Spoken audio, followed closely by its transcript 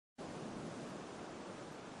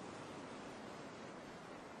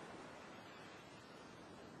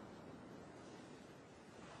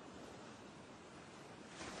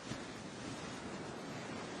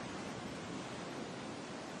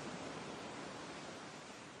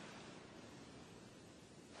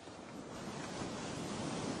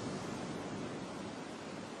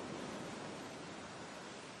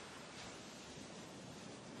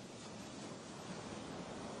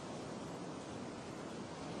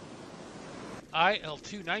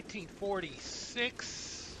IL2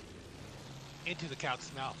 1946 into the Cat's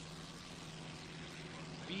Mouth.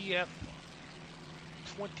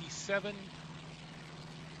 VF-27,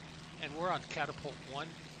 and we're on Catapult 1.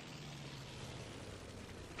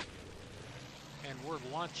 And we're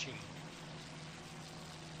launching.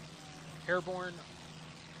 Airborne.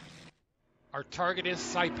 Our target is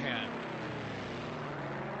Saipan.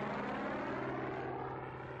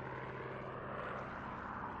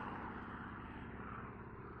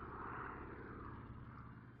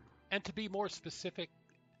 And to be more specific,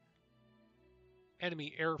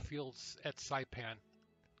 enemy airfields at Saipan.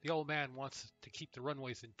 The old man wants to keep the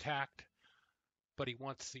runways intact, but he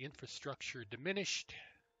wants the infrastructure diminished,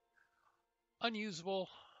 unusable,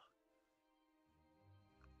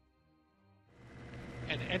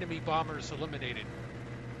 and enemy bombers eliminated.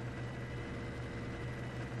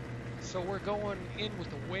 So we're going in with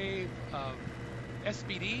a wave of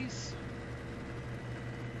SBDs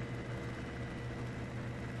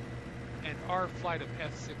and our flight of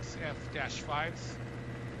F6F-5s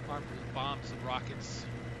armed with bombs and rockets.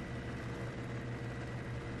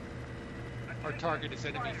 Our target is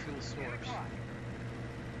enemy fuel stores.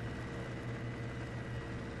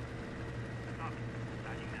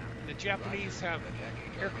 And the Japanese have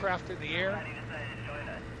aircraft in the air.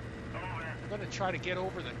 I'm going to try to get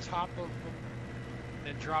over the top of them and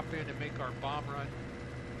then drop in and make our bomb run.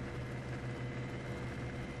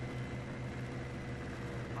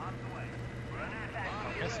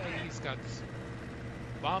 SBD's got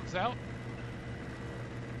bombs out.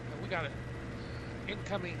 We got an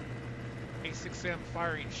incoming A6M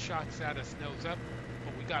firing shots at us nose up,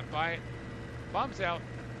 but we got by it. Bombs out.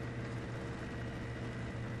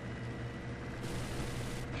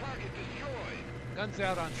 Target destroyed. Guns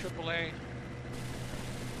out on AAA.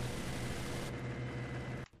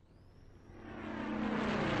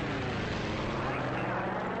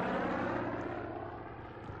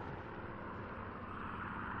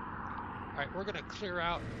 Alright, we're going to clear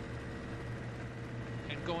out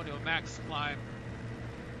and go into a max climb.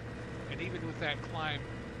 And even with that climb,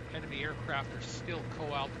 enemy aircraft are still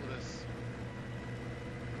co-out with us.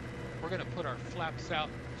 We're going to put our flaps out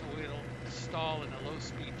so it'll stall in a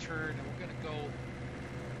low-speed turn, and we're going to go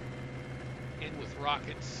in with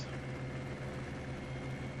rockets.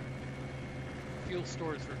 Fuel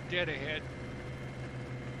stores are dead ahead.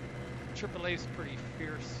 AAA's pretty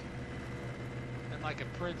fierce. And like a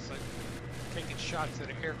prince, I'm taking shots at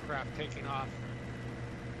an aircraft taking off.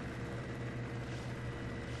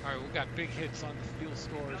 All right, we got big hits on the fuel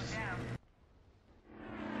stores.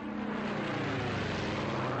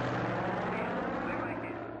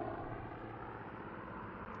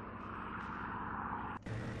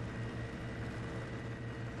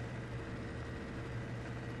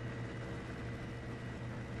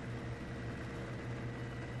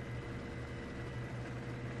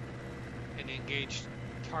 And engage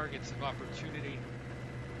targets of opportunity.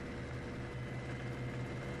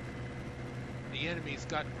 The enemy's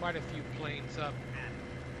got quite a few planes up.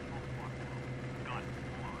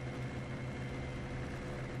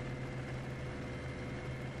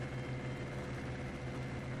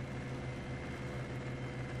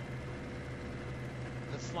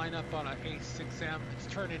 Let's line up on an A6M. It's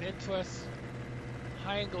turning into us.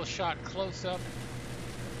 High angle shot close up.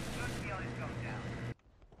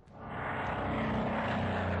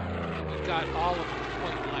 And we've got all of them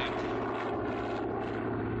point blank.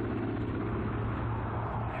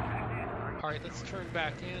 Alright, let's turn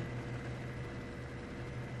back in.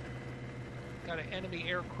 Got an enemy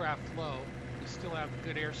aircraft low. We still have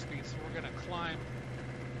good airspeed, so we're going to climb.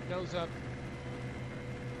 Nose up.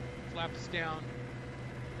 Flaps down.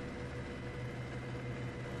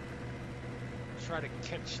 Try to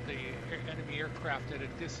catch the enemy aircraft at a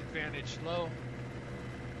disadvantage low.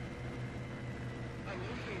 I'm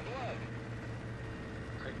losing blood.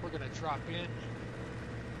 Alright, we're going to drop in.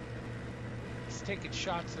 He's taking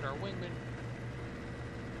shots at our wingman.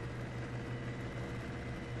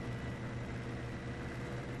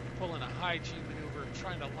 Pulling a high G maneuver,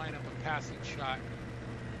 trying to line up a passing shot.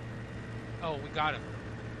 Oh, we got him.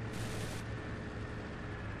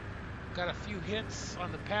 Got a few hits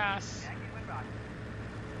on the pass.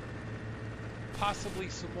 Possibly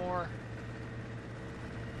some more.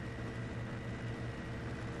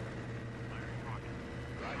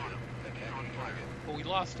 But we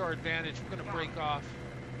lost our advantage. We're going to break off.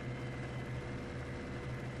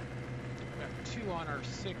 We've got 2 on our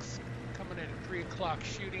 6 coming in at 3 o'clock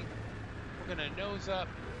shooting. We're going to nose up.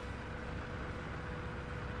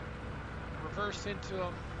 Reverse into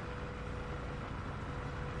them.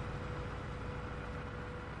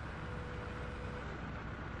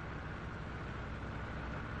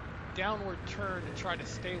 downward turn to try to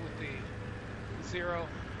stay with the 0.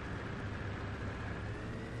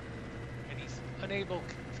 And he's unable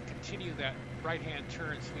to continue that right-hand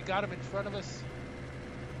turn. So we got him in front of us.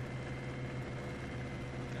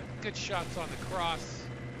 Got good shots on the cross.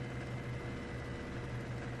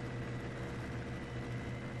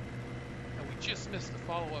 And we just missed the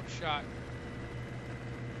follow-up shot.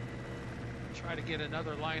 Try to get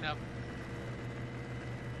another lineup.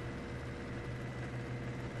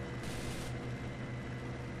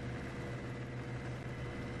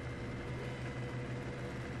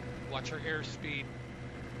 Watch our airspeed.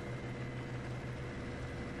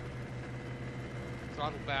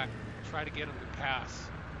 Throttle back. Try to get them to pass.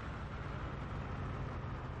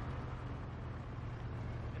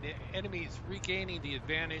 And the enemy's regaining the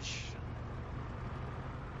advantage.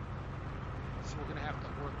 So we're going to have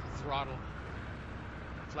to work the throttle.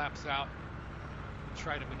 Flaps out.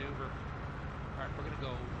 Try to maneuver. All right, we're going to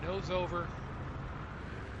go nose over.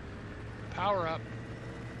 Power up.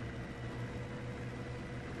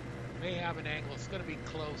 May have an angle. It's going to be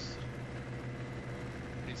close.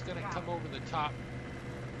 He's going to come over the top.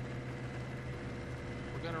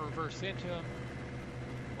 We're going to reverse into him.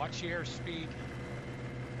 Watch the airspeed.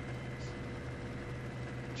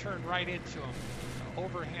 Turn right into him.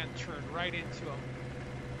 Overhand turn right into him.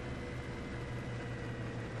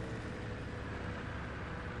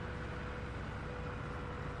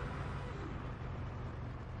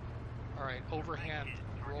 All right, overhand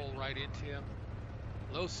roll right into him.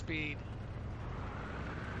 Low speed.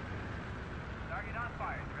 Target on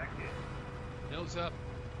fire, directed. Nose up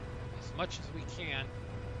as much as we can.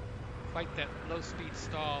 Fight that low speed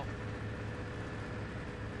stall.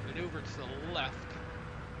 Maneuver to the left.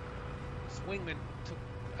 This wingman took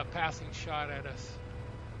a passing shot at us.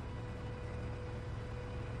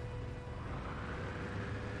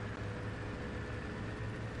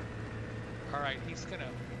 All right, he's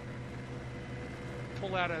gonna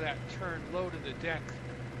pull out of that turn low to the deck,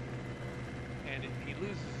 and he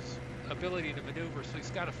loses ability to maneuver, so he's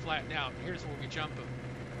got to flatten out. Here's where we jump him.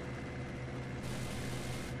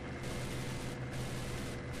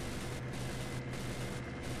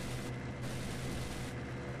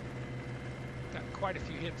 Got quite a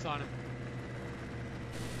few hits on him.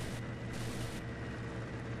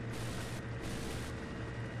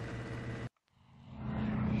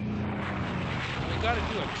 We got to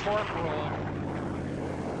do a torque roll.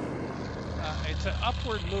 It's an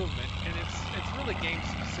upward movement, and it's really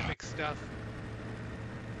game-specific stuff,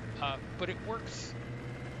 but it works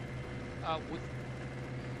with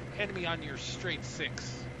enemy on your straight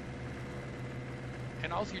 6,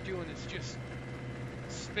 and all you're doing is just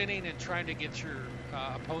spinning and trying to get your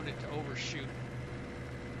opponent to overshoot.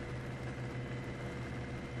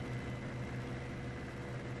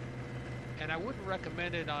 And I wouldn't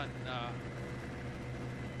recommend it on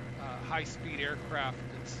high-speed aircraft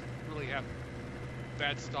that really have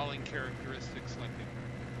bad stalling characteristics like the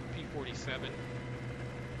P-47. All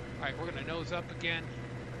right, we're going to nose up again,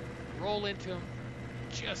 roll into him,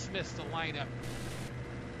 just missed the lineup.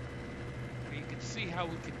 And you can see how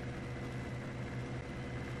we can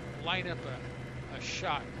line up a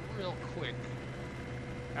shot real quick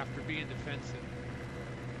after being defensive.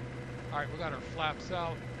 All right, we got our flaps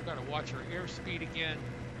out. We've got to watch our airspeed again.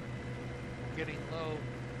 We're getting low.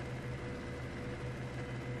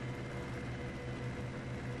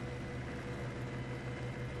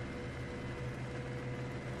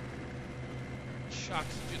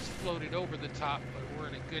 Shocks just floated over the top, but we're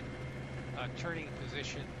in a good turning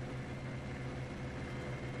position.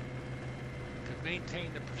 Could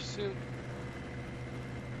maintain the pursuit.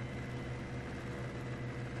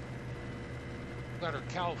 We've got our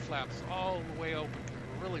cowl flaps all the way open because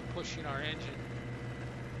we're really pushing our engine.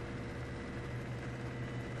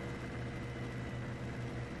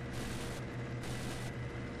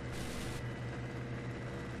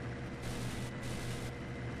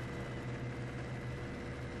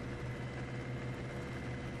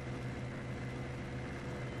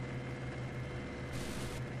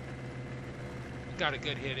 Got a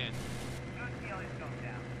good hit in.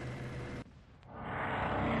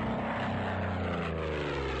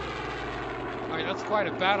 All right, that's quite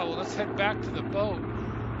a battle. Let's head back to the boat.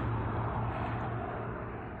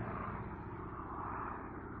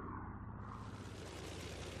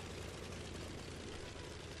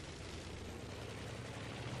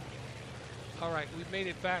 All right, we've made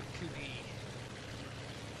it back to the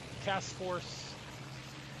task force.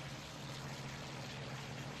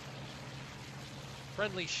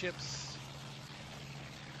 Friendly ships,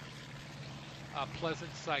 a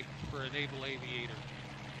pleasant sight for a naval aviator.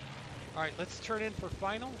 All right, let's turn in for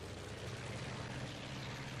final.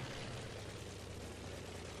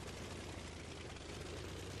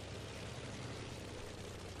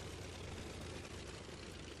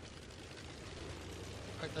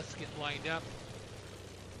 All right, let's get lined up.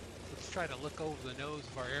 Let's try to look over the nose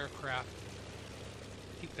of our aircraft.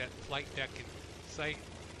 Keep that flight deck in sight.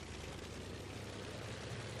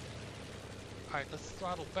 All right, let's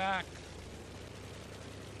throttle back.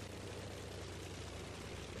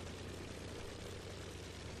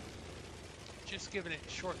 Just giving it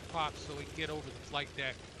short pops so we can get over the flight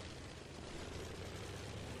deck.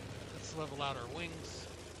 Let's level out our wings.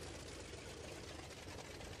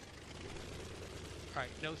 All right,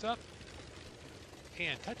 nose up.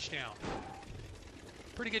 And touchdown.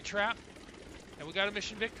 Pretty good trap. And we got a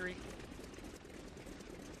mission victory.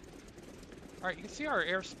 All right, you can see our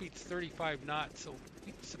airspeed's 35 knots, so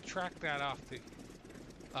we can subtract that off the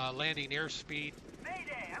landing airspeed.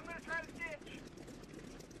 Mayday! I'm gonna try to ditch.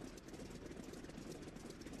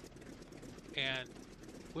 And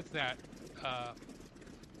with that, I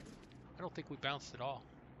don't think we bounced at all.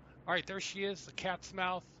 All right, there she is, the cat's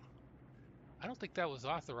mouth. I don't think that was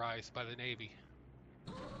authorized by the Navy,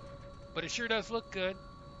 but it sure does look good.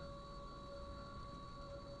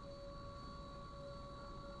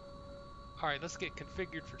 All right, let's get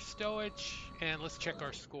configured for stowage, and let's check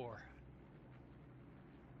our score.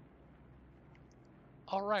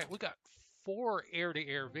 All right, we got 4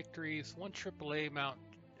 air-to-air victories, 1 AAA mount,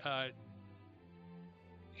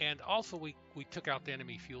 and also we took out the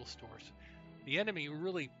enemy fuel stores. The enemy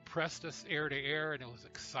really pressed us air-to-air, and it was an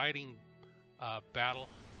exciting battle.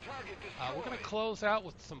 We're going to close out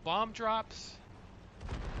with some bomb drops.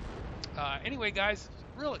 Anyway, guys,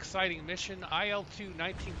 real exciting mission. IL2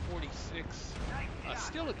 1946.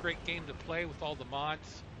 Still a great game to play with all the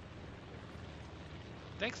mods.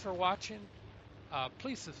 Thanks for watching.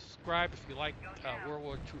 Please subscribe if you like World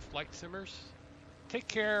War II flight simmers. Take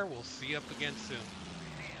care. We'll see you up again soon.